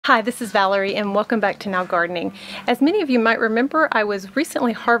Hi, this is Valerie and welcome back to Now Gardening. As many of you might remember, I was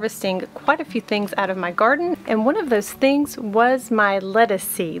recently harvesting quite a few things out of my garden, and one of those things was my lettuce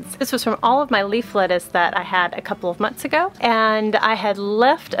seeds. This was from all of my leaf lettuce that I had a couple of months ago, and I had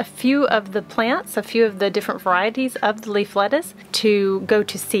left a few of the plants, a few of the different varieties of the leaf lettuce to go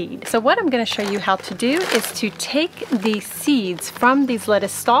to seed. So what I'm going to show you how to do is to take the seeds from these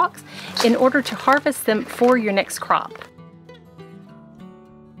lettuce stalks in order to harvest them for your next crop.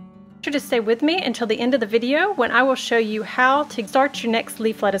 Be sure to stay with me until the end of the video when I will show you how to start your next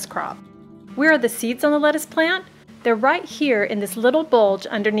leaf lettuce crop. Where are the seeds on the lettuce plant? They're right here in this little bulge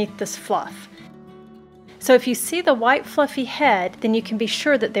underneath this fluff. So if you see the white fluffy head, then you can be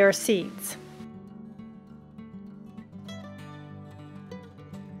sure that there are seeds.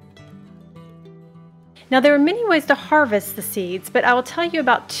 Now there are many ways to harvest the seeds, but I will tell you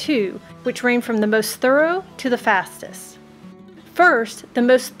about two, which range from the most thorough to the fastest. First, the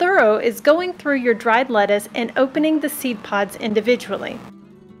most thorough is going through your dried lettuce and opening the seed pods individually.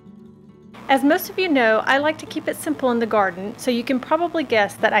 As most of you know, I like to keep it simple in the garden, so you can probably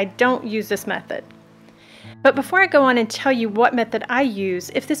guess that I don't use this method. But before I go on and tell you what method I use,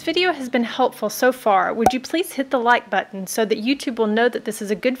 if this video has been helpful so far, would you please hit the like button so that YouTube will know that this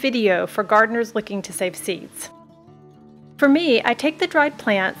is a good video for gardeners looking to save seeds. For me, I take the dried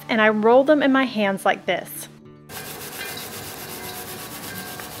plants and I roll them in my hands like this.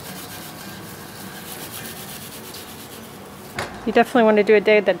 You definitely want to do a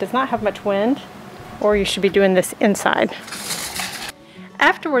day that does not have much wind, or you should be doing this inside.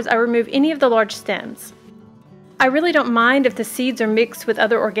 Afterwards, I remove any of the large stems. I really don't mind if the seeds are mixed with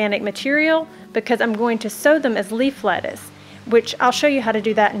other organic material because I'm going to sow them as leaf lettuce, which I'll show you how to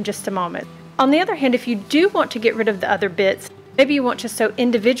do that in just a moment. On the other hand, if you do want to get rid of the other bits, maybe you want to sow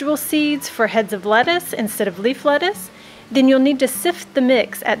individual seeds for heads of lettuce instead of leaf lettuce, then you'll need to sift the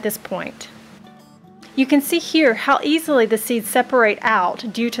mix at this point. You can see here how easily the seeds separate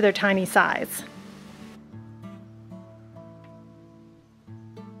out due to their tiny size.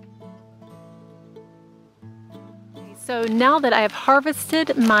 So now that I have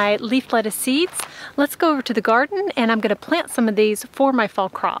harvested my leaf lettuce seeds, let's go over to the garden and I'm going to plant some of these for my fall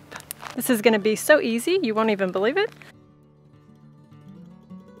crop. This is going to be so easy, you won't even believe it.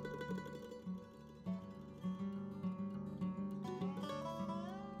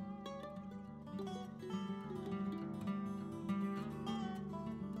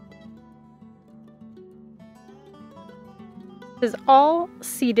 This is all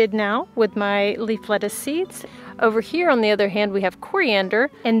seeded now with my leaf lettuce seeds. Over here on the other hand we have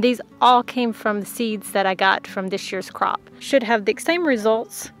coriander, and these all came from the seeds that I got from this year's crop. Should have the same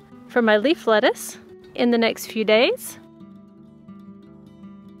results for my leaf lettuce in the next few days.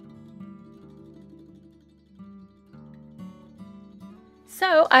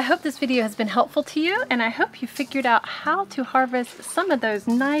 So I hope this video has been helpful to you, and I hope you figured out how to harvest some of those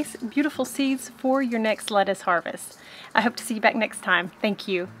nice, beautiful seeds for your next lettuce harvest. I hope to see you back next time. Thank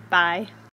you. Bye.